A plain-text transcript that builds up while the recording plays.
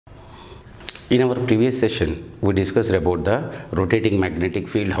In our previous session, we discussed about the rotating magnetic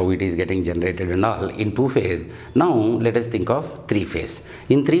field, how it is getting generated and all in two phase. Now let us think of three phase.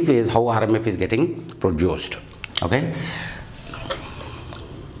 In three phase, how RMF is getting produced. Okay.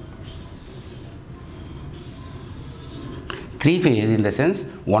 Three phase in the sense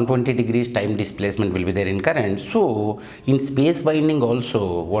 120 degrees time displacement will be there in current. So in space winding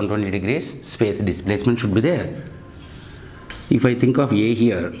also 120 degrees space displacement should be there. If I think of A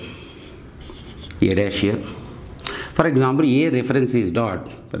here, A dash here, for example, A reference is dot,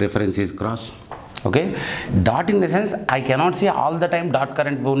 reference is cross. Okay, dot in the sense I cannot say all the time dot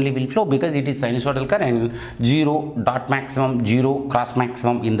current only will flow because it is sinusoidal current, 0 dot maximum, 0 cross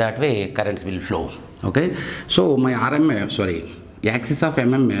maximum. In that way currents will flow. Okay, so my RMF, axis of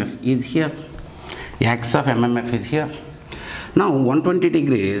MMF is here, axis of MMF is here. Now 120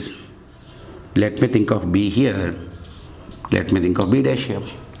 degrees, let me think of B here, let me think of B dash here.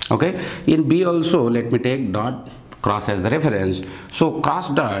 Okay, in B also let me take dot cross as the reference. So cross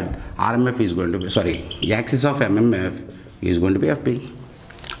dot RMF is going to be, axis of MMF is going to be FP.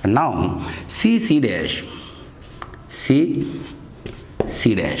 And now C dash, C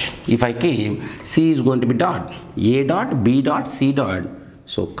dash. If I keep, C is going to be dot, A dot, B dot, C dot.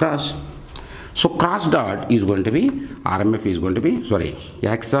 So cross. So cross dot is going to be, RMF is going to be,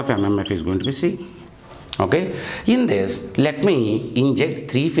 axis of MMF is going to be C. Okay, in this let me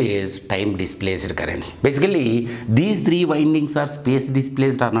inject three phase time displaced currents. Basically these three windings are space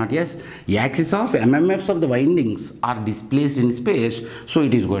displaced or not? Yes, axis of MMFs of the windings are displaced in space, so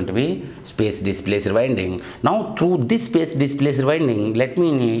it is going to be space displaced winding. Now through this space displaced winding let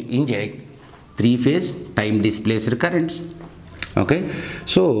me inject three phase time displaced currents. Okay,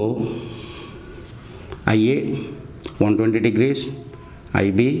 so IA 120 degrees,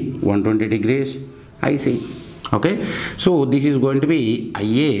 IB 120 degrees, IC. Okay, so this is going to be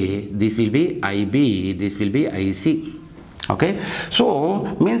IA, this will be IB, this will be IC. Okay, so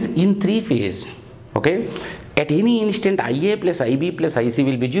means in three phase, okay, at any instant IA plus IB plus IC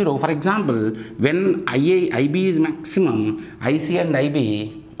will be 0. For example, when IB is maximum, IC and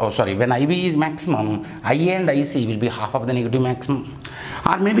IB, when IB is maximum, IA and IC will be half of the negative maximum.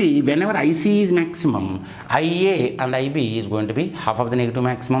 Or maybe whenever IC is maximum, IA and IB is going to be half of the negative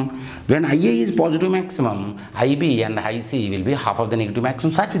maximum. When IA is positive maximum, IB and IC will be half of the negative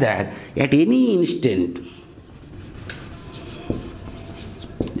maximum, such that at any instant,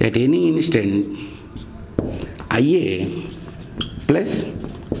 IA plus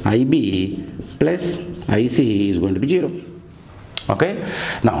IB plus IC is going to be 0. Okay,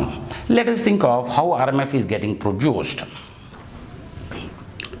 now let us think of how RMF is getting produced.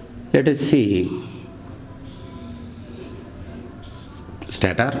 Let us see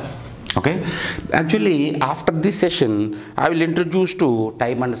stator. Okay, actually after this session I will introduce to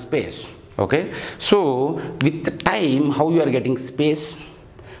time and space. Okay, so with the time how you are getting space,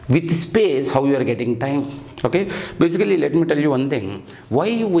 with space how you are getting time. Okay, basically let me tell you one thing,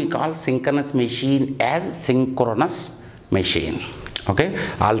 why we call synchronous machine as synchronous machine. Okay,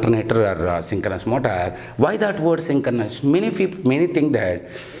 alternator or synchronous motor. Why that word synchronous? Many think that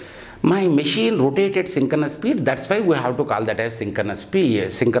my machine rotated synchronous speed, that's why we have to call that as synchronous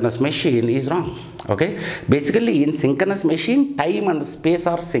speed. Synchronous machine is wrong. Okay, basically in synchronous machine time and space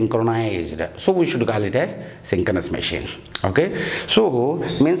are synchronized, so we should call it as synchronous machine. Okay, so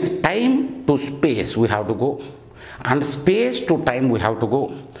means time to space we have to go, and space to time we have to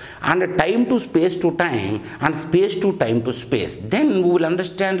go, and time to space to time, and space to time to space. Then we will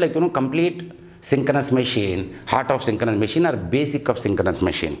understand, complete synchronous machine, heart of synchronous machine or basic of synchronous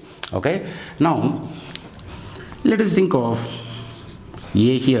machine. Okay, now let us think of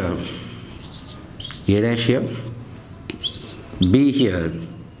A here, A dash here, B here,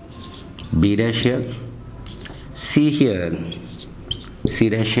 B dash here, C here, C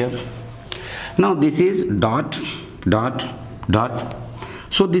dash here. Now this is dot, dot, dot.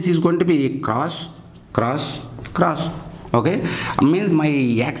 So this is going to be cross, cross, cross. Okay, means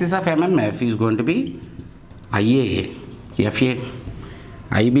my axis of MMF is going to be IA, FA,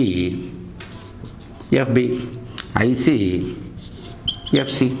 IB, FB, IC,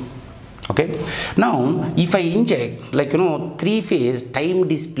 FC. Okay, now if I inject three phase time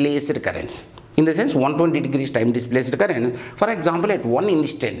displaced currents, in the sense 120 degrees time displaced current, for example at one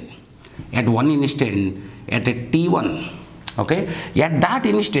instant at a T1. Okay, at that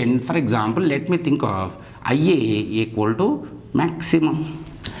instant, for example, let me think of IA equal to maximum.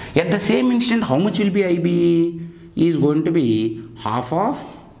 At the same instant, how much will be IB? Is going to be half of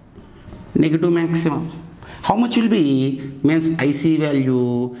negative maximum. How much will be? Means IC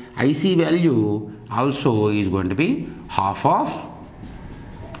value also is going to be half of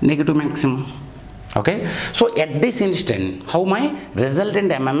negative maximum. Okay, so at this instant, how my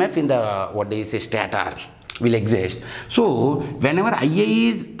resultant MMF in the what they say stator will exist. So whenever IA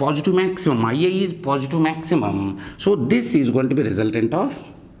is positive maximum, so this is going to be resultant of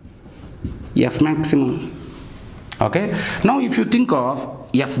F maximum. Okay, now if you think of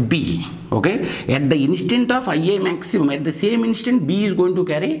FB, okay, at the instant of IA maximum, at the same instant B is going to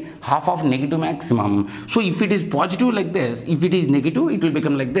carry half of negative maximum. So if it is positive like this, if it is negative, it will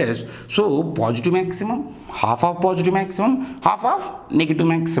become like this. So positive maximum, half of positive maximum, half of negative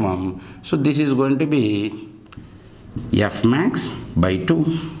maximum. So this is going to be F max by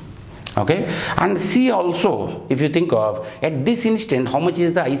 2. Okay, and C also, if you think of at this instant how much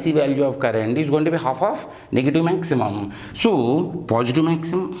is the IC value of current, is going to be half of negative maximum. So positive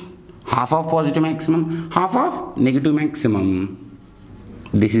maximum, half of positive maximum, half of negative maximum.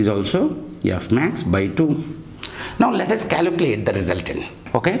 This is also F max by 2. Now let us calculate the resultant.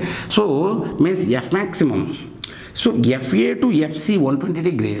 Okay, so means F maximum. So FA to FC 120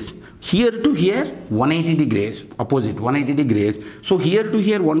 degrees, here to here 180 degrees, opposite 180 degrees. So here to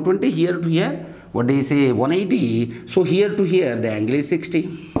here 120, here to here, what do you say, 180. So here to here the angle is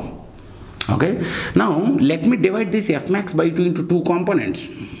 60. Okay, now let me divide this F max by 2 into two components,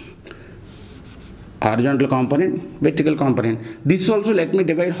 horizontal component, vertical component. This also let me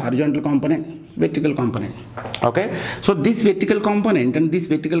divide horizontal component, vertical component. Okay, so this vertical component and this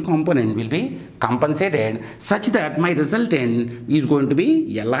vertical component will be compensated such that my resultant is going to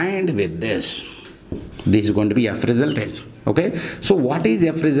be aligned with this. This is going to be F resultant. Okay, so what is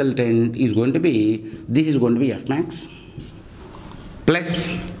F resultant is going to be, this is going to be F max plus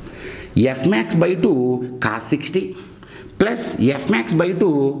F max by 2 cos 60 plus F max by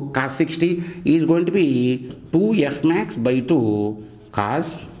 2 cos 60 is going to be 2 F max by 2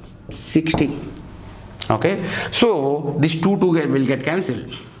 cos 60. Okay, so this 2 will get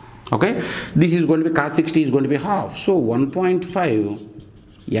cancelled. Okay, this is going to be cos 60 is going to be half, so 1.5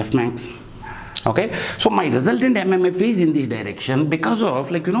 F max. Okay, so my resultant MMF is in this direction because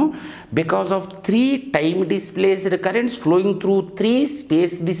of, like, you know, because of 3 time displaced currents flowing through 3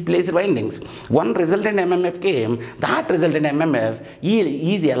 space displaced windings. One resultant MMF came, that resultant MMF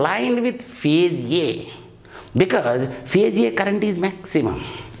is aligned with phase A because phase A current is maximum.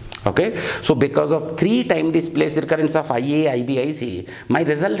 Okay, so because of 3 time displaced currents of IA, IB, IC, my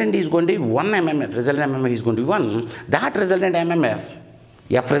resultant is going to be 1 MMF. Resultant MMF is going to be 1. That resultant MMF,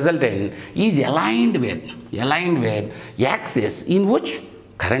 F resultant, is aligned with axis in which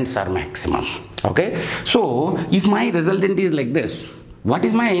currents are maximum. Okay, so if my resultant is like this, what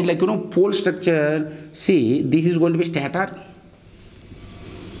is my, like, you know, pole structure? See, this is going to be stator.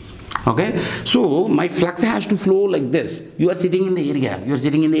 Okay, so my flux has to flow like this. You are sitting in the air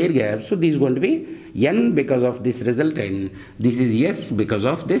gap, so this is going to be N because of this resultant, this is S because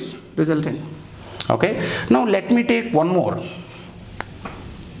of this resultant. Okay, now let me take one more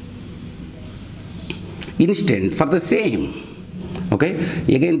instant for the same. Okay,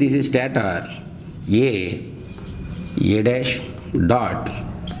 again this is stator, A dash dot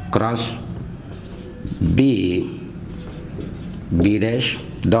cross B dash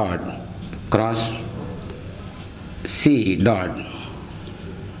dot cross C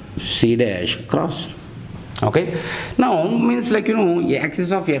dash cross. Okay, now means, like, you know,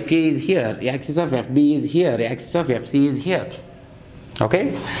 axis of FA is here, axis of FB is here, axis of FC is here.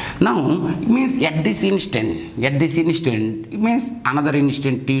 Okay, now it means at this instant, it means another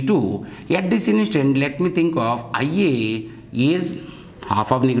instant T2. At this instant, let me think of IA is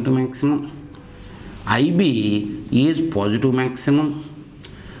half of negative maximum, IB is positive maximum,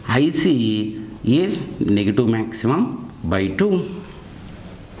 IC is negative maximum by 2.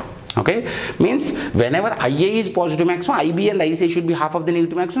 Okay, means whenever IA is positive maximum, IB and IC should be half of the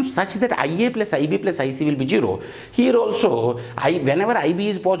negative maximum, such that IA plus IB plus IC will be 0. Here also, whenever IB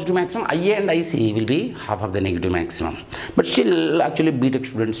is positive maximum, IA and IC will be half of the negative maximum. But still, actually, BTech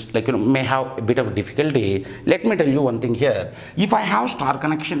students, like, you know, may have a bit of difficulty. Let me tell you one thing here. If I have star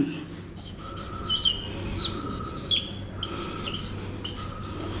connection,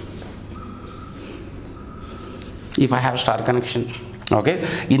 okay,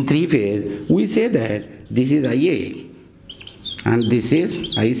 in 3 phase, we say that this is IA and this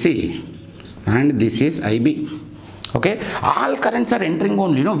is IC and this is IB. Okay, all currents are entering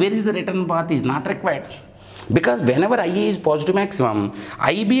only. You know, where is the return path is not required, because whenever IA is positive maximum,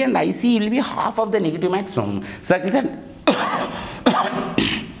 IB and IC will be half of the negative maximum, such that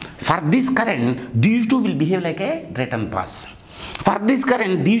for this current, these two will behave like a return path. For this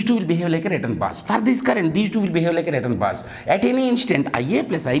current, these two will behave like a return path. For this current, these two will behave like a return path. At any instant, IA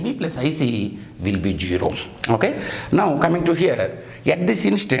plus IB plus IC will be 0. Okay. Now coming to here, at this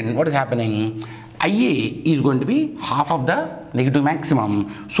instant, what is happening? IA is going to be half of the negative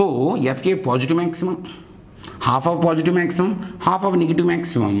maximum. So FA positive maximum, half of positive maximum, half of negative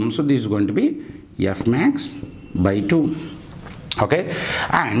maximum. So this is going to be F max by 2. Okay,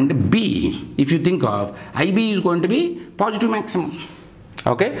 and B, if you think of, IB is going to be positive maximum.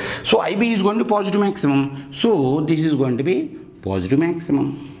 Okay, so IB is going to be positive maximum, so this is going to be positive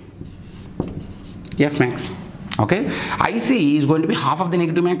maximum, F max. Okay, IC is going to be half of the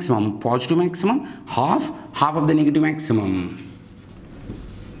negative maximum, positive maximum, half of the negative maximum.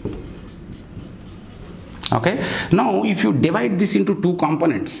 Okay, now if you divide this into two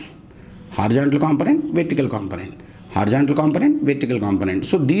components, horizontal component, vertical component, horizontal component, vertical component.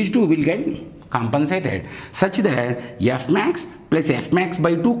 So these two will get compensated such that F max plus F max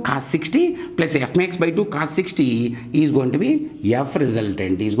by 2 cos 60 plus F max by 2 cos 60 is going to be F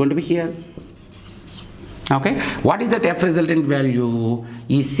resultant is going to be here. Okay, what is that F resultant value?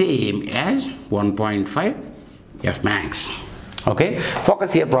 Is same as 1.5 F max. Okay,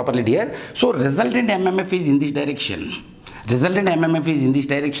 focus here properly, dear. So resultant MMF is in this direction. Resultant MMF is in this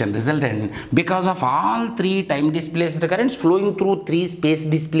direction. Resultant, because of all three time displaced currents flowing through three space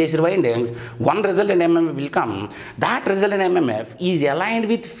displaced windings, one resultant MMF will come. That resultant MMF is aligned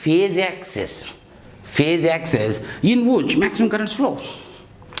with phase axis in which maximum currents flow.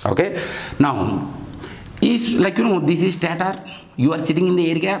 Okay, now is like, you know, this is stator, you are sitting in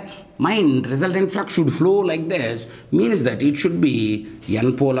the air gap. My resultant flux should flow like this, means that it should be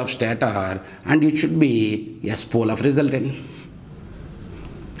N pole of stator and it should be S pole of resultant.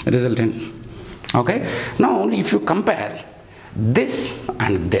 Okay, now if you compare this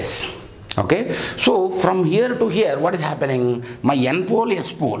and this, okay, so from here to here, what is happening? My N pole,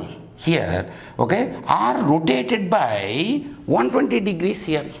 S pole here, okay, are rotated by 120 degrees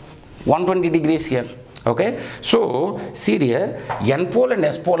here, 120 degrees here. Okay, so see here, N pole and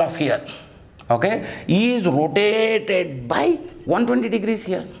S pole of here, okay, is rotated by 120 degrees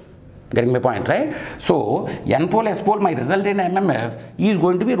here. Getting my point, right? So N pole, S pole, my resultant MMF is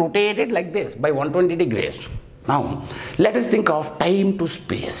going to be rotated like this by 120 degrees. Now let us think of time to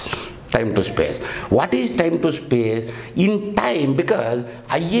space. Time to space. What is time to space? In time, because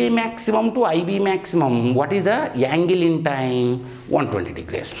IA maximum to IB maximum, what is the angle in time? 120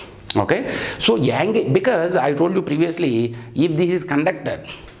 degrees. Okay, so angle, because I told you previously, if this is conductor,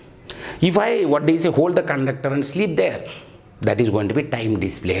 if I hold the conductor and sleep there, that is going to be time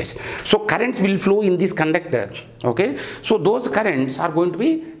displaced. So currents will flow in this conductor. Okay, so those currents are going to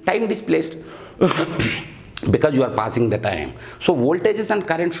be time displaced because you are passing the time. So voltages and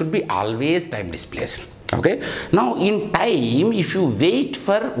current should be always time displaced. Okay, now in time, if you wait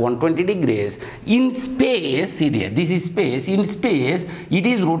for 120 degrees, in space, see there, this is space, in space it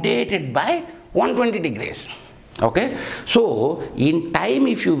is rotated by 120 degrees. Okay, so in time,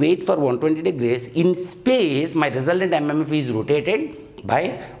 if you wait for 120 degrees, in space my resultant MMF is rotated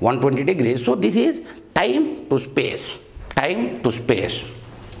by 120 degrees. So this is time to space. Time to space.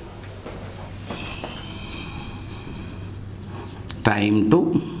 Time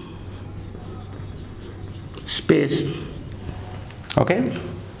to space. Okay.